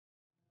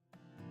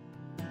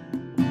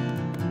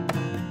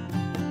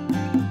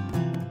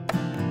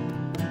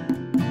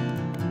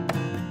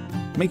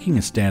Making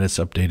a status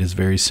update is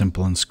very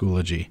simple in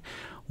Schoology.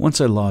 Once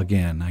I log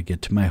in, I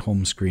get to my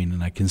home screen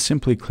and I can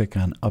simply click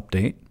on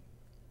Update,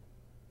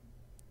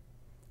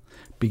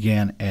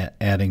 begin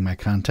adding my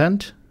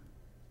content.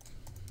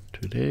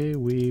 Today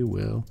we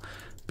will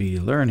be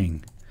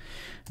learning.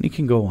 And you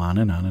can go on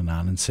and on and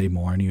on and say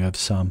more, and you have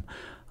some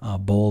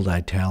bold,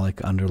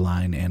 italic,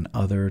 underline, and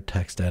other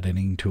text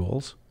editing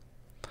tools.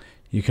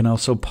 You can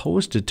also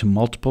post it to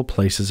multiple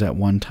places at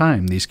one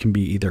time. These can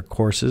be either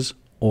courses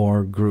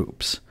or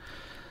groups.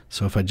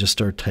 So if I just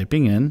start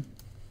typing in,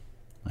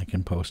 I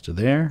can post to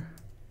there,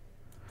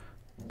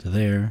 to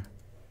there,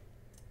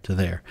 to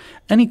there.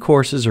 Any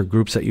courses or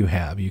groups that you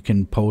have, you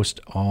can post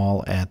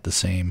all at the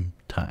same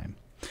time.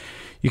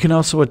 You can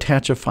also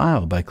attach a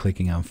file by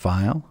clicking on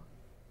File,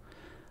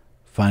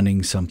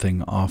 finding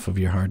something off of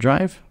your hard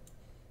drive,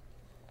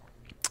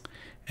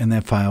 and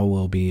that file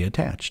will be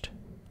attached.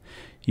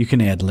 You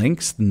can add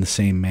links in the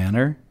same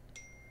manner,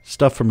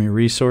 stuff from your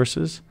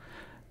resources,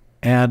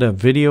 add a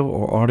video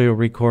or audio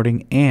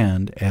recording,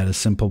 and add a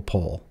simple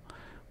poll.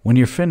 When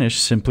you're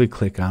finished, simply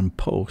click on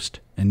Post,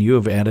 and you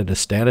have added a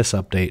status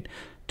update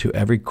to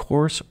every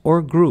course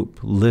or group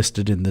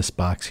listed in this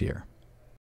box here.